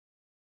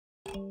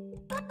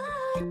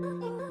Good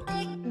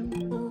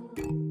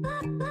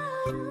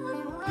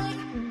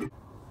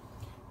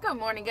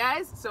morning,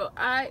 guys. So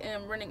I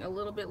am running a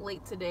little bit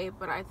late today,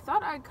 but I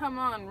thought I'd come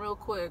on real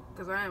quick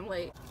because I am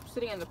late. I'm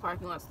sitting in the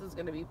parking lot, so this is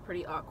going to be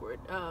pretty awkward.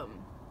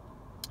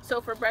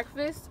 So for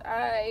breakfast,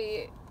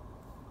 I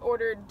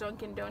ordered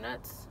Dunkin'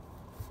 Donuts,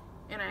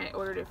 and I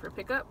ordered it for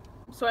pickup.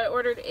 So I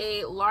ordered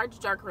a large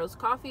dark roast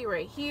coffee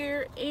right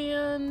here,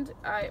 and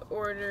I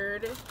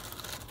ordered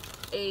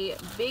a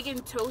Big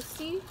and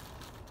Toasty,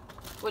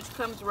 which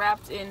comes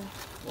wrapped in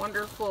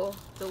wonderful,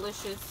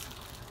 delicious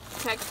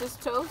Texas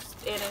toast,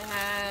 and it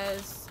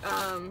has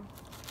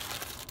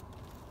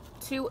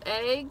 2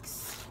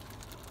 eggs,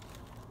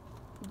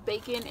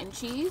 bacon, and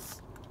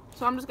cheese.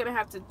 So I'm just gonna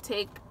have to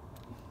take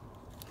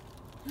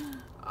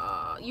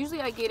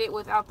usually I get it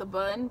without the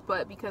bun,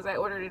 but because I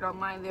ordered it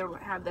online, they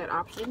don't have that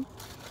option.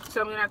 So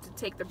I'm gonna have to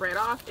take the bread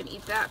off and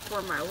eat that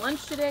for my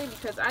lunch today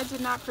because I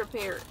did not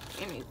prepare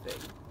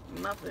anything,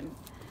 nothing.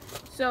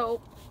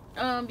 So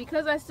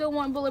because I still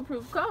want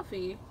bulletproof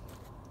coffee,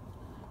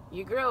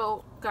 your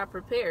girl got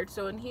prepared.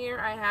 So in here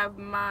I have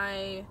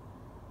my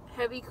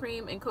heavy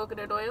cream and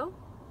coconut oil,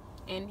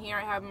 and here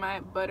I have my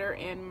butter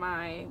and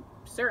my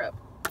syrup,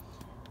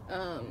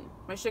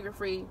 my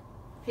sugar-free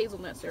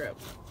hazelnut syrup,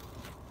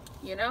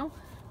 you know.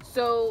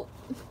 So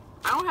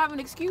I don't have an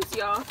excuse,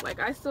 y'all. Like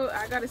I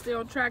gotta stay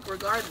on track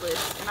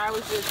regardless, and I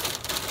was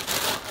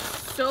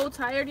just so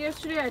tired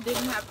yesterday I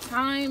didn't have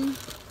time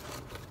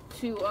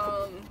to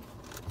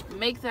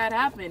make that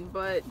happen,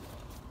 but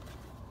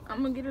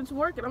I'm gonna get into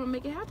work and I'm gonna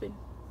make it happen.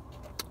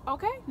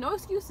 Okay, no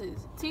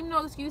excuses. Team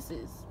no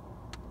excuses.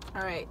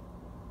 All right.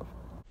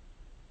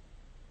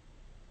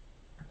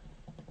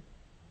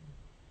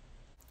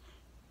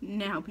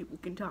 Now people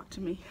can talk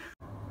to me.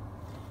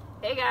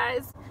 Hey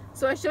guys,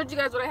 so I showed you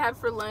guys what I had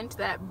for lunch,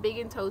 that Big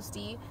and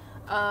Toasty.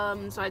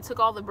 So I took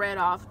all the bread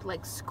off,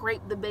 like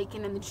scraped the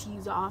bacon and the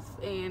cheese off,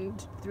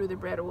 and threw the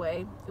bread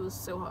away. It was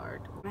so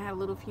hard. I had a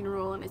little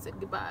funeral and I said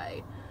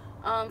goodbye.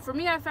 For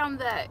me, I found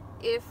that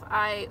if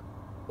I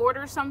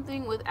order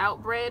something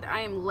without bread,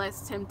 I am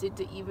less tempted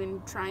to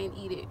even try and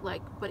eat it.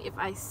 But if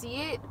I see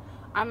it,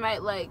 I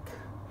might like,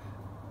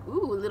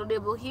 ooh, a little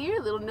nibble here,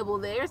 a little nibble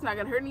there. It's not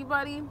gonna hurt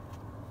anybody.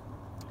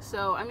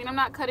 So I mean, I'm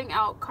not cutting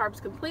out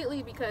carbs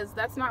completely because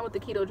that's not what the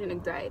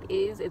ketogenic diet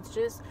is. It's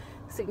just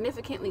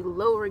significantly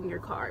lowering your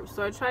carbs.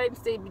 So I try and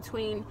stay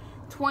between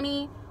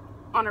 20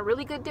 on a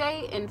really good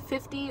day and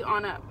 50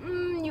 on a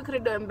you could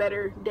have done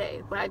better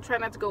day, but I try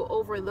not to go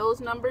over those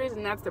numbers,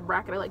 and that's the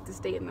bracket I like to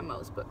stay in the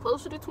most. But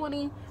closer to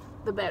 20,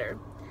 the better.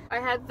 I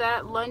had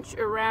that lunch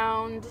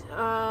around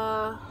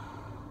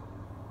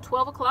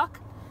 12 o'clock,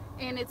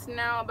 and it's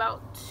now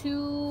about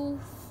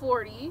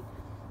 2:40,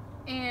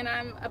 and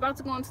I'm about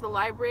to go into the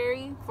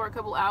library for a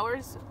couple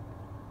hours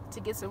to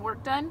get some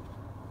work done.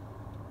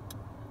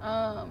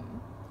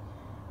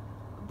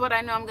 But I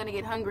know I'm gonna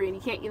get hungry, and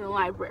you can't eat in the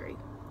library.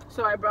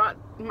 So I brought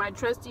my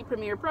trusty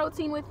Premier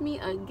Protein with me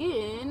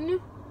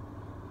again.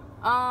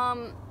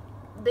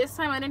 This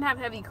time I didn't have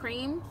heavy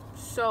cream,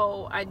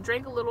 so I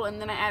drank a little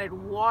and then I added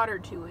water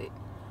to it.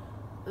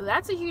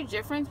 That's a huge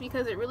difference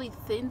because it really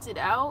thins it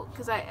out,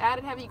 because I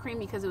added heavy cream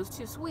because it was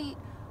too sweet,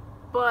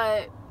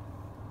 but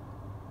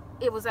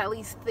it was at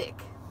least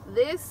thick.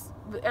 This,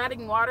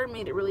 adding water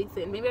made it really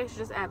thin. Maybe I should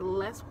just add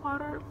less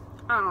water.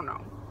 I don't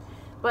know.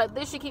 But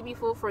this should keep me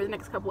full for the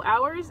next couple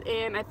hours,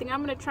 and I think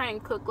I'm gonna try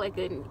and cook like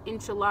an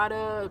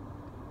enchilada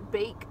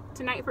bake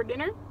tonight for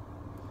dinner.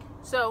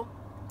 So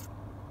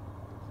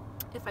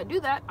if I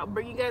do that, I'll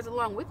bring you guys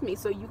along with me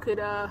so you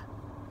could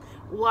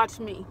watch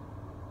me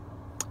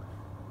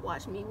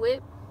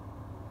whip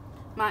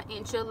my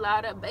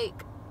enchilada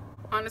bake.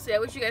 Honestly, I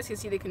wish you guys could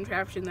see the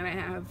contraption that I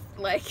have.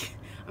 Like,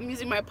 I'm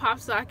using my pop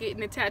socket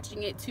and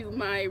attaching it to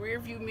my rear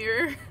view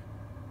mirror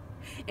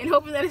and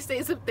hoping that it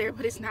stays up there,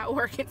 but it's not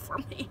working for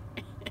me.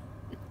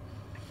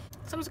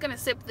 So I'm just gonna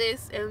sip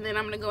this, and then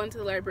I'm gonna go into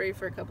the library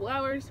for a couple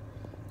hours,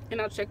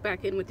 and I'll check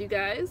back in with you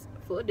guys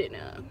for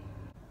dinner.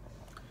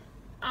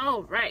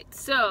 All right,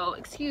 so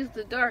excuse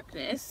the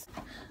darkness.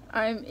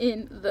 I'm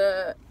in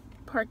the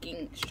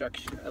parking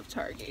structure of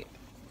Target.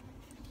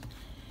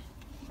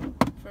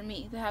 For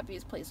me, the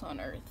happiest place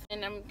on earth.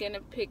 And I'm gonna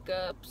pick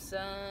up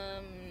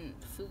some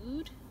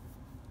food.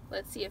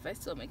 Let's see if I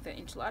still make that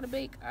enchilada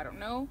bake. I don't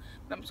know,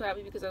 but I'm so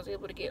happy because I was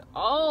able to get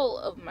all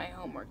of my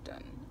homework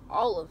done.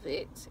 All of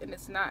it, and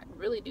it's not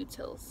really due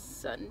till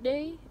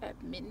Sunday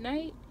at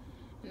midnight,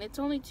 and it's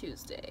only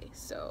Tuesday,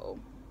 so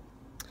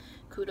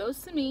kudos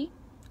to me.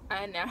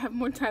 I now have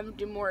more time to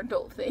do more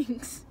adult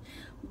things.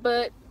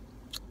 But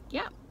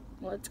yeah,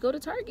 let's go to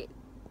Target.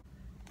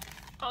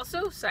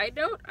 Also, side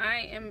note, I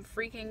am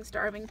freaking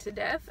starving to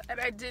death, and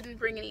I didn't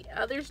bring any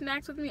other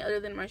snacks with me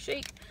other than my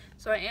shake,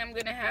 so I am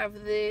gonna have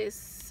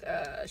this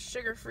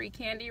sugar-free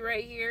candy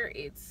right here.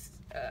 It's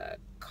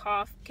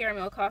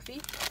caramel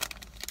coffee.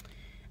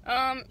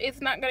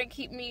 It's not gonna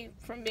keep me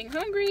from being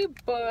hungry,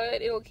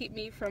 but it will keep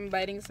me from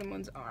biting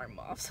someone's arm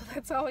off, so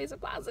that's always a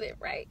positive,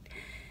 right?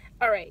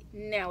 All right,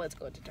 now let's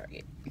go into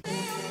Target.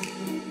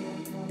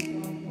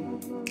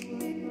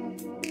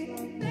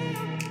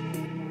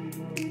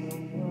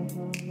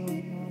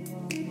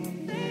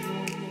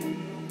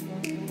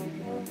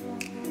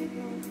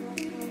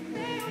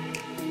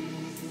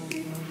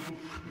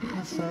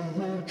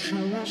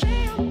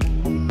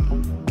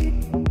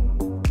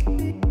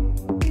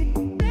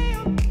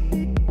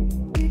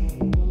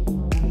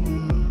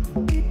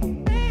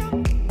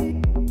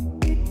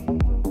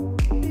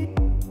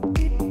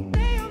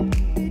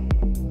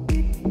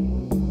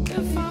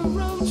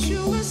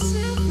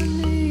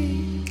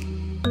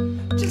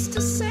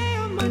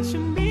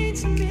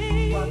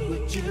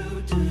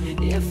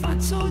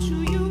 Told you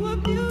you were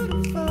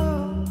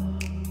beautiful.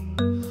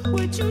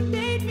 Would you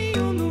date me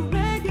on the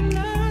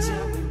regular?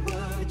 Tell me,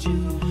 would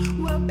you?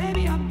 Well,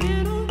 baby, I've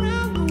been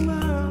around the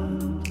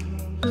world,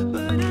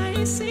 but I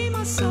ain't seen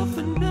myself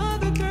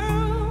another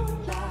girl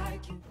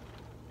like you.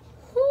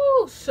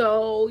 Whew,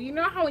 so you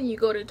know how when you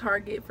go to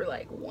Target for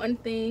like one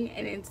thing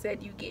and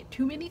instead you get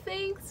too many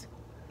things?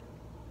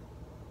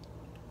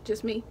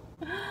 Just me.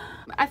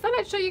 I thought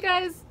I'd show you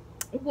guys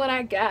what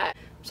I got.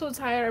 I'm so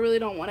tired, I really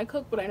don't want to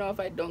cook, but I know if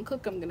I don't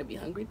cook, I'm gonna be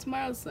hungry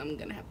tomorrow, so I'm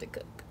gonna have to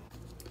cook.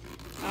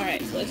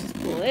 Alright, so let's just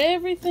pull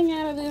everything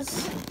out of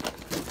this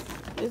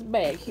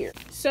bag here.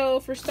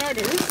 So for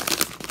starters,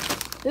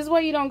 this is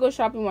why you don't go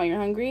shopping while you're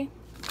hungry.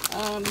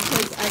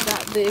 Because I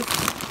got this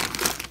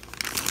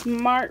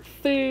Smart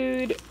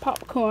Food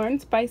popcorn,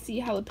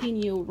 spicy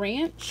jalapeno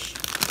ranch.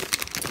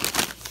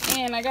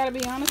 And I gotta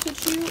be honest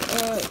with you,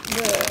 the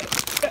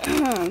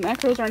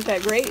macros aren't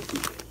that great.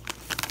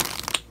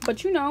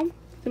 But you know,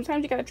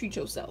 sometimes you gotta treat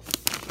yourself.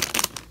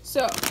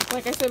 So,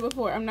 like I said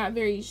before, I'm not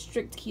very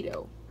strict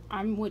keto.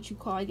 I'm what you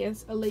call, I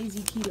guess, a lazy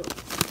keto.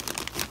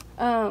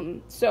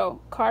 So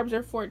carbs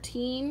are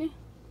 14,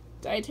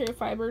 dietary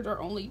fibers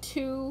are only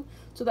 2,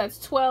 so that's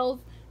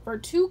 12 for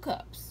 2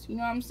 cups. You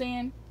know what I'm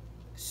saying?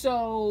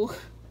 So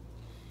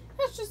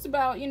that's just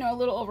about, you know, a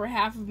little over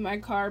half of my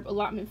carb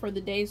allotment for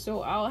the day.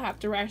 So I'll have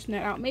to ration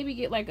that out. Maybe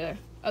get like a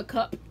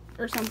cup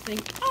or something.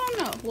 I don't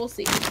know. We'll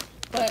see.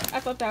 But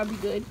I thought that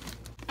would be good.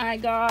 I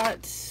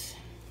got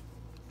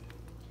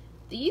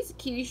these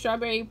Kiwi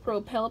Strawberry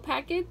Propel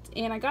packets,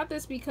 and I got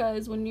this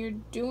because when you're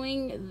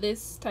doing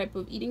this type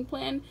of eating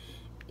plan,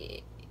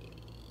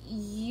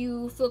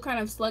 you feel kind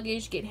of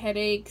sluggish, get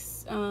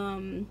headaches,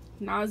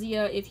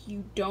 nausea if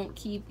you don't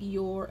keep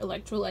your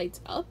electrolytes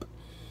up.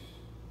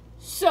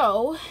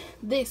 So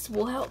this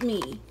will help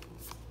me,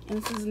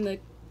 and this is in the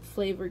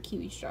flavor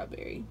Kiwi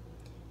Strawberry.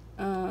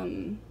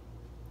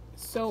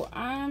 So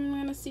I'm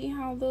gonna see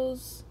how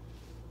those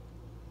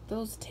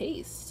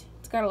taste.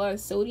 It's got a lot of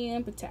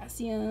sodium,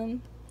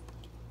 potassium,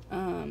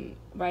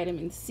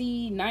 vitamin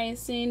C,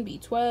 niacin,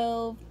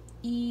 B12,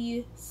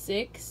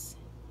 E6.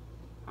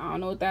 I don't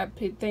know what that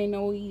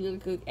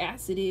pithanoic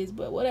acid is,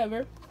 but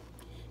whatever.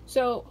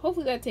 So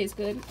hopefully that tastes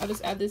good. I'll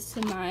just add this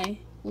to my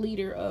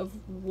liter of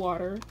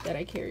water that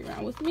I carry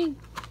around with me.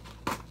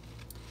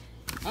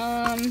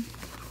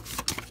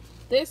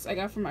 This I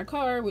got from my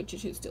car, which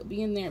it should still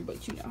be in there,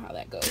 but you know how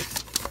that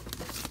goes.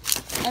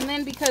 And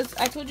then because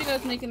I told you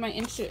guys making my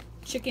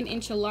chicken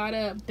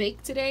enchilada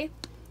bake today,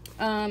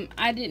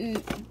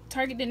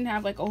 Target didn't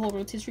have like a whole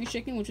rotisserie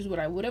chicken, which is what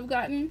I would have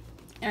gotten,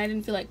 and I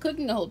didn't feel like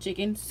cooking a whole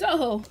chicken,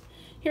 so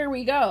here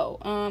we go.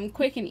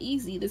 Quick and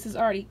easy. This is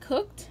already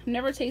cooked.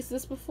 Never tasted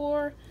this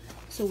before,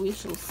 so we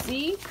shall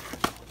see.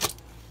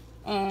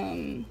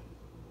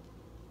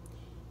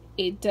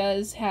 It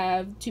does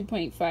have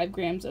 2.5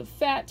 grams of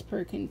fat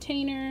per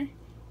container,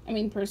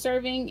 per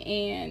serving,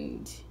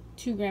 and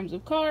 2 grams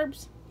of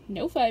carbs.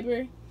 No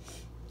fiber.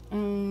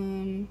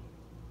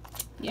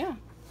 Yeah,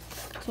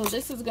 so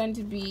this is going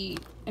to be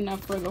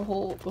enough for the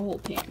whole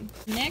pan.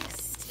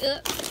 Next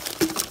up,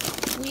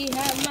 we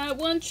have my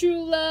one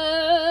true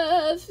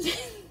love.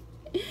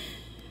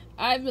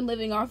 I've been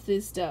living off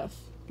this stuff,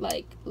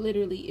 like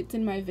literally it's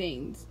in my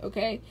veins.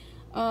 Okay,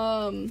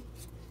 I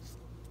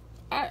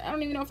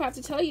don't even know if I have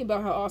to tell you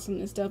about how awesome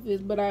this stuff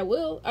is, but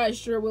I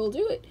sure will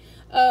do it.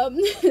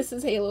 This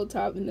is Halo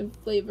Top in the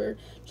flavor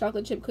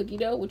chocolate chip cookie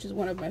dough, which is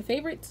one of my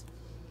favorites.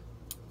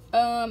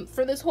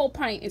 For this whole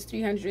pint, it's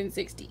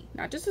 360.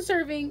 Not just a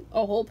serving,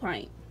 a whole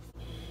pint.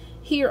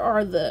 Here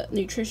are the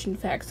nutrition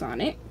facts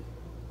on it.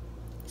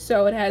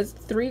 So it has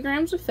 3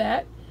 grams of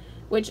fat,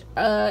 which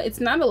it's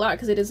not a lot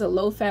because it is a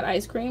low-fat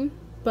ice cream.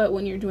 But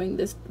when you're doing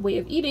this way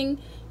of eating,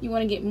 you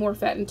want to get more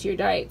fat into your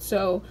diet.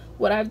 So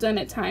what I've done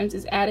at times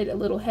is added a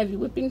little heavy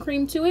whipping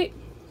cream to it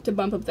to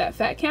bump up that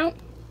fat count.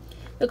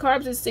 The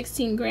carbs is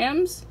 16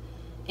 grams,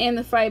 and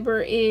the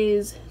fiber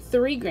is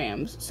 3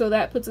 grams. So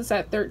that puts us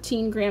at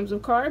 13 grams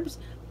of carbs.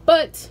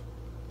 But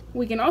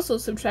we can also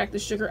subtract the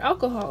sugar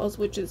alcohols,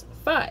 which is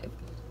 5.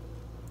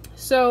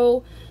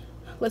 So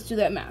let's do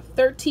that math.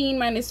 13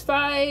 minus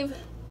 5.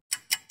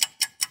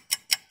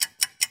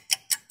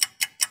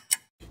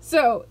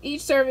 So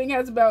each serving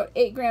has about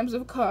 8 grams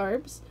of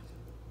carbs,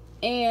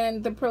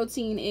 and the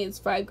protein is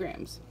 5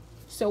 grams.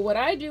 So what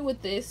I do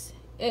with this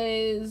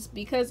is,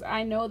 because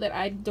I know that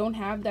I don't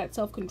have that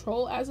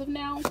self-control as of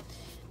now,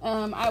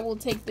 I will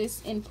take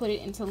this and put it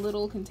into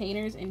little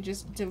containers and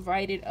just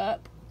divide it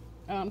up.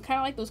 Kind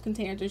of like those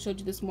containers I showed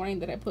you this morning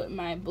that I put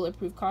my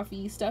bulletproof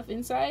coffee stuff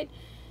inside.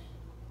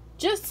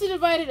 Just to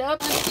divide it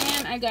up.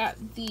 And I got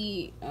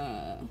the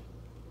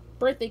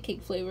birthday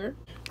cake flavor.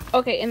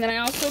 Okay, and then I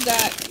also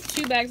got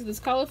 2 bags of this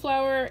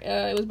cauliflower.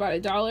 It was about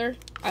 $1.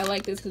 I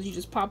like this because you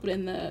just pop it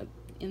in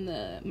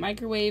the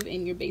microwave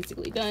and you're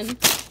basically done.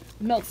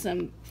 Melt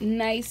some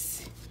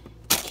nice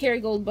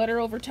Kerrygold butter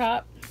over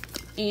top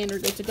and we're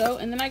good to go.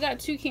 And then I got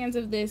 2 cans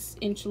of this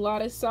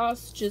enchilada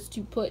sauce just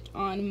to put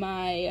on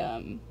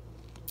my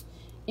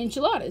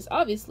enchiladas.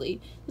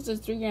 Obviously, this is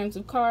 3 grams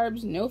of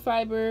carbs, no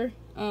fiber,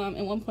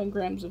 and 1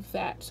 grams of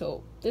fat.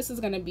 So this is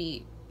gonna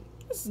be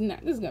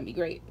gonna be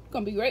great.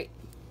 Gonna be great.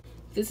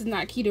 This is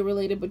not keto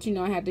related, but you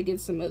know I had to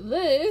get some of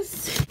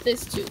this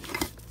too.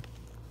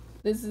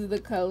 This is the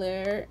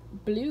color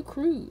Blue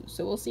Cruise.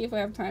 So we'll see if I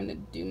have time to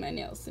do my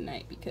nails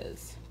tonight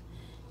because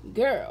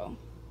girl,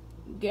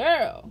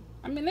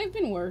 I mean, they've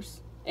been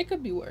worse. It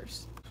could be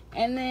worse.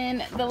 And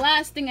then the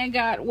last thing I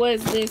got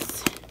was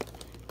this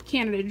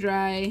Canada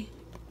Dry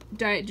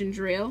Diet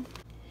Ginger Ale.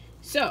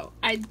 So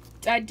I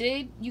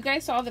did, you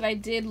guys saw that I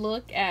did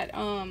look at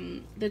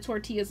the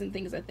tortillas and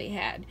things that they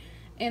had,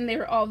 and they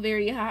were all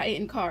very high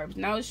in carbs.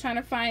 And I was trying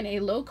to find a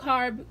low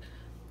carb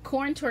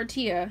corn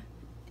tortilla.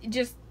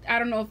 Just, I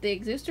don't know if they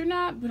exist or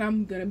not, but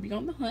I'm gonna be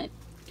on the hunt.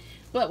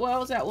 But while I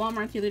was at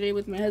Walmart the other day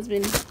with my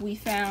husband, we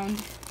found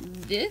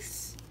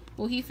this.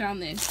 Well, he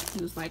found this.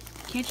 He was like,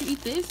 can't you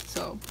eat this?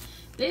 So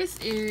this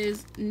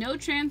is no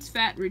trans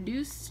fat,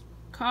 reduced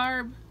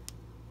carb.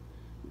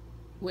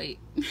 Wait.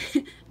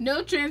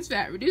 No trans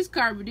fat, reduced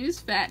carb,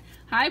 reduced fat,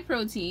 high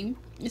protein.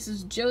 This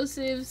is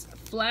Joseph's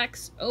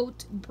flax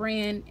oat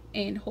bran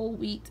and whole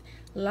wheat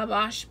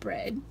lavash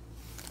bread.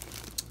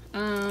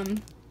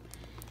 And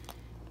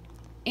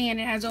it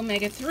has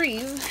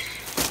omega-3s.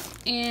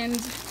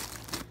 And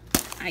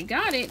I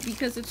got it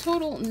because the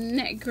total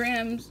net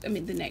grams, the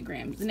net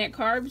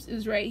carbs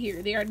is right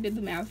here. They already did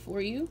the math for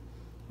you,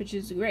 which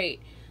is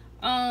great.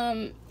 So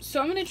I'm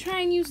gonna try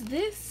and use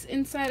this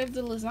inside of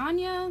the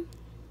lasagna.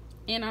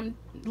 And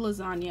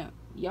lasagna.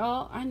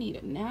 Y'all, I need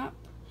a nap.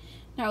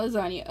 Not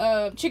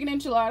lasagna. Chicken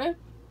enchilada.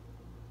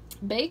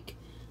 Bake.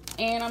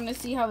 And I'm gonna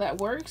see how that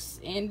works.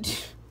 And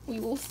we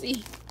will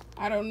see.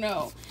 I don't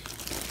know.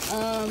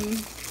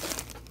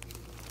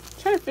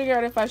 Trying to figure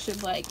out if I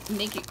should like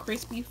make it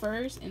crispy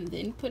first and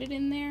then put it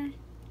in there.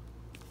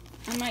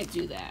 I might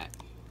do that.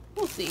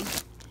 We'll see.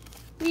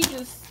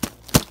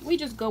 We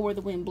just go where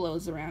the wind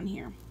blows around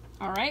here.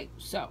 Alright,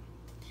 so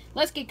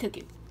let's get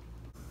cooking.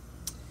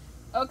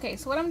 Okay,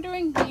 so what I'm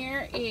doing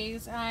here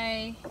is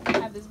I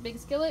have this big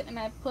skillet and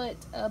I put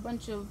a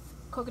bunch of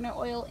coconut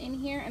oil in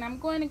here, and I'm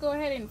going to go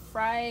ahead and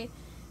fry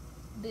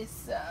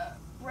this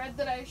bread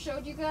that I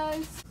showed you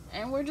guys.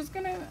 And we're just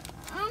gonna,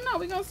 I don't know,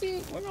 we're gonna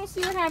see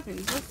what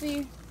happens.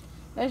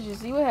 Let's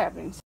just see what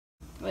happens.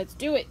 Let's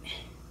do it.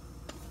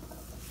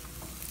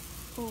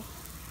 Ooh.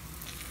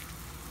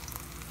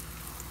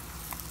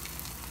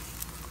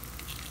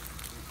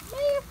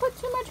 May have put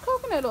too much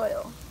coconut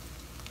oil.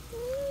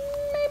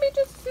 Maybe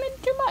just a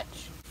smidge too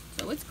much.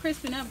 So it's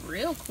crisping up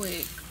real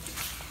quick.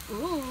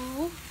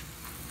 Ooh.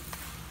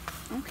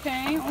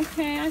 Okay,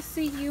 I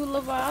see you,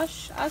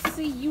 lavash. I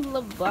see you,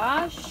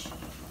 lavash.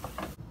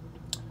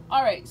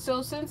 Alright,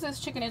 so since this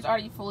chicken is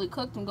already fully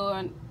cooked, I'm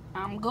going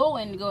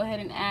to go ahead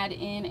and add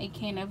in a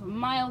can of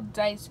mild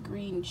diced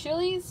green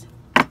chilies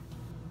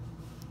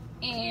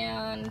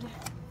and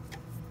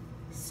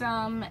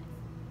some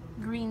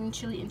green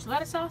chili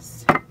enchilada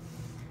sauce.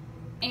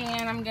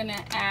 And I'm going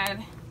to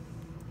add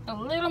a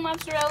little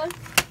mozzarella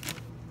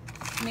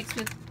mixed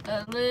with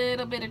a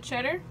little bit of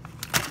cheddar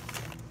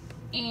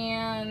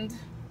and,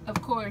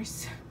 of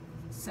course,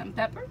 some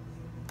pepper.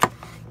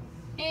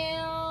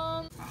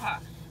 And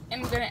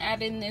I'm gonna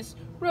add in this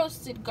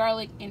roasted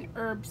garlic and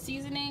herb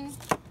seasoning.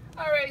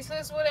 Alright, so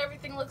this is what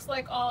everything looks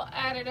like all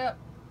added up.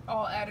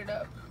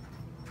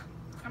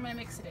 I'm gonna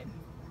mix it in.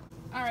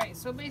 Alright,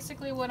 so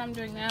basically what I'm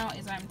doing now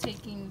is I'm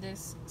taking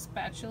this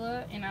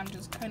spatula and I'm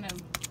just kind of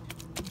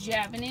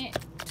jabbing it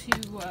to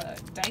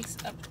dice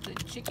up the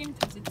chicken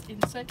because it's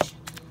in such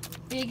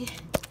big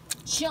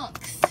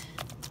chunks.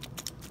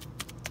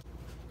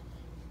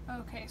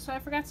 Okay, so I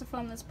forgot to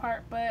film this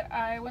part, but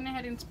I went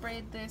ahead and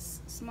sprayed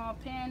this small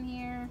pan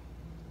here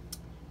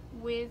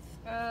with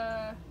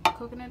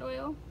coconut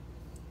oil.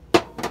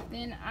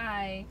 Then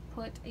I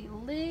put a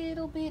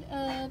little bit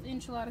of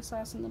enchilada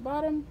sauce in the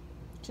bottom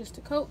just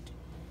to coat.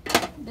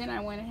 Then I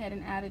went ahead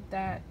and added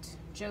that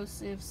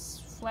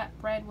Joseph's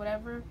flatbread,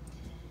 whatever.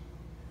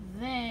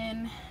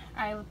 Then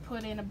I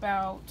put in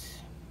about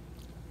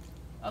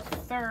a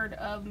third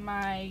of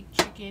my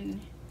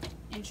chicken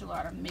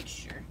enchilada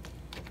mixture.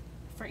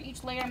 For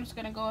each layer, I'm just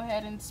going to go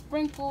ahead and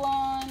sprinkle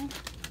on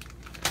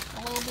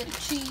a little bit of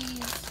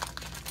cheese.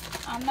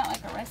 I'm not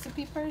like a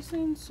recipe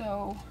person,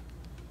 so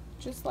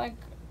just like,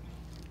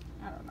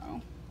 I don't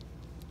know,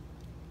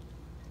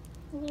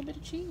 a little bit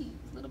of cheese,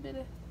 a little bit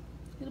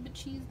of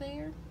cheese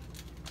there.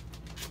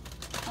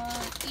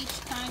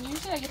 Each kind,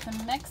 usually I get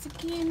the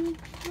Mexican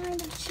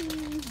kind of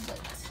cheese,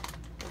 but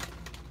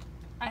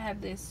I had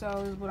this, so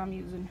this is what I'm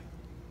using.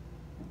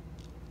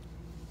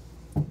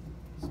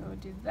 So I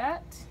did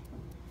that.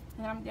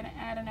 And I'm gonna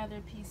add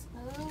another piece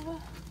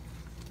of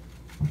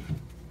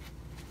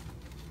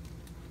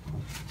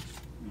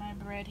my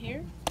bread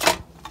here.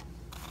 Kind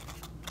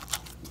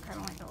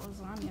of like a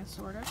lasagna,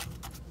 sort of.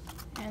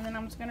 And then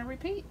I'm just gonna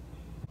repeat.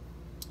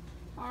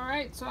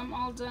 Alright, so I'm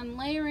all done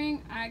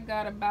layering. I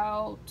got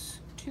about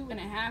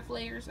 2.5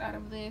 layers out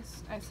of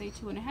this. I say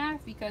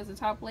 2.5 because the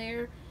top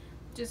layer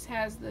just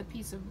has the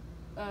piece of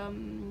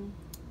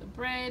the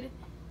bread,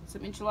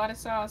 some enchilada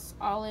sauce,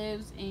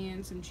 olives,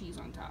 and some cheese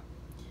on top.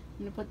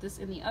 I'm gonna put this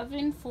in the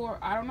oven for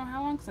I don't know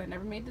how long because I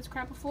never made this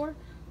crap before.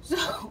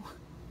 So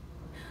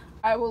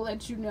I will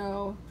let you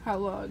know how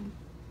long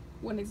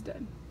when it's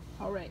done.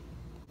 Alright.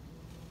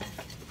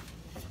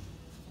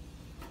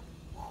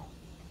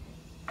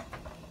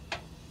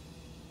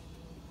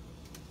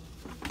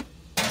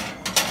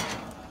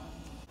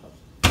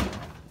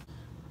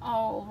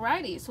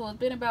 Alrighty, so it's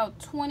been about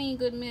 20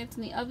 good minutes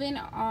in the oven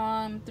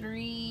on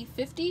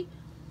 350.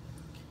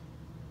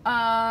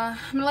 I'm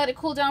gonna let it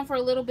cool down for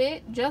a little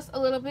bit, just a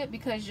little bit,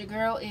 because your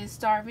girl is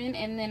starving.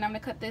 And then I'm gonna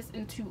cut this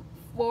into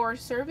 4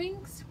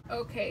 servings.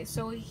 Okay,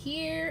 so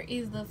here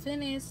is the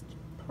finished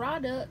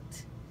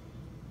product.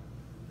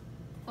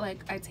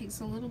 Like, I taste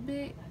a little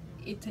bit.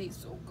 It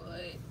tastes so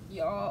good,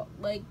 y'all.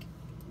 Like,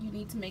 you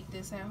need to make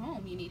this at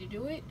home. You need to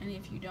do it, and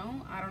if you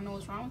don't, I don't know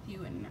what's wrong with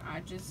you. And I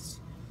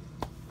just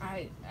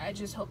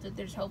hope that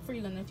there's help for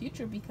you in the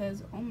future,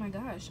 because oh my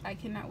gosh, I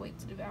cannot wait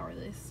to devour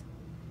this.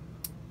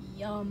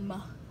 Yum,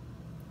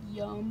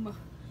 yum.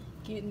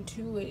 Getting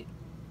to it,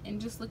 and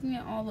just looking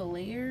at all the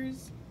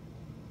layers.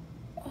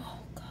 Oh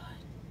god,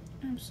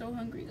 I'm so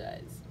hungry,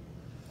 guys.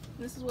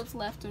 This is what's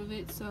left of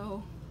it,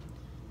 so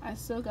I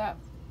still got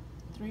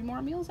 3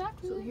 more meals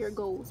after this. So here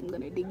goes. I'm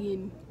gonna dig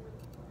in.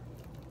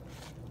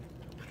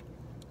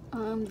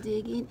 I'm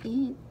digging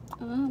in.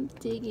 I'm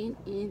digging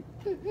in.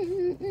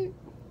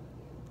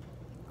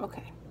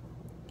 Okay.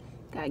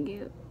 Gotta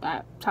get.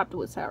 I topped it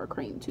with sour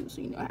cream too,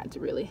 so you know I had to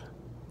really.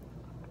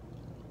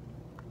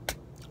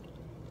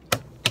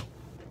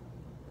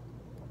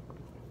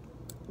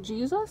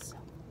 Jesus.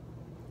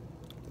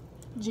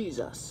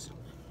 Jesus.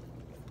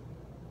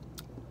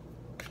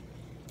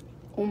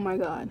 Oh my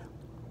god.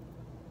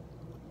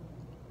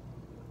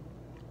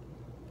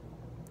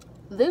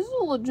 This is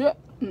legit.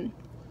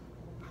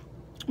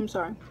 I'm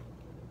sorry.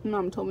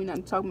 Mom told me not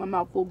to talk my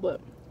mouth full,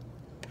 but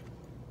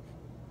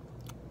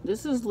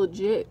this is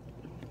legit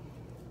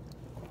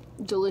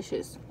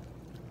delicious.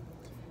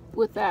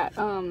 With that,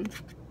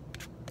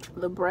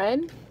 the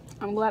bread,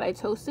 I'm glad I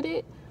toasted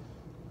it,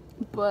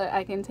 but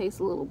I can taste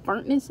a little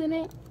burntness in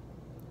it.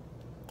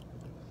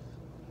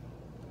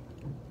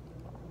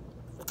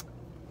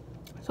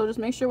 So just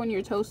make sure when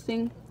you're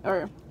toasting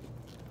or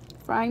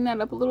frying that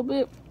up a little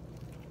bit,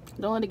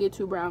 don't let it get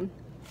too brown,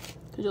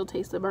 because you'll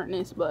taste the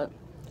burntness. But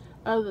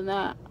other than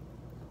that,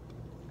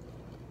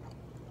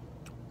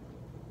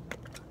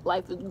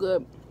 life is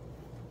good.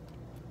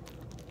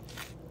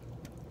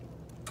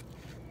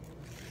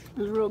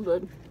 It's real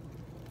good.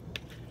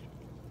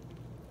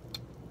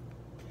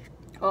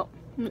 Oh,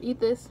 I'm gonna eat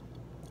this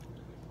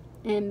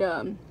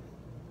and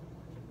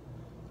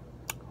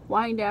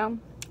wind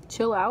down,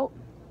 chill out,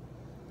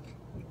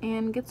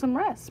 and get some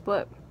rest.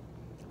 But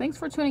thanks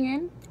for tuning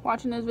in,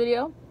 watching this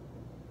video,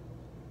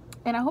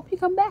 and I hope you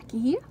come back. You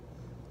hear?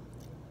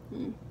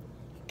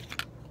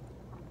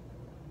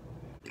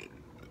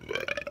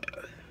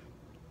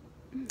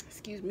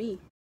 Excuse me.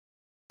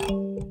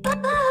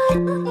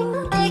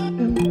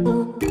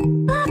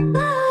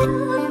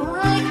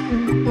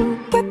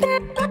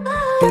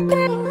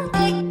 But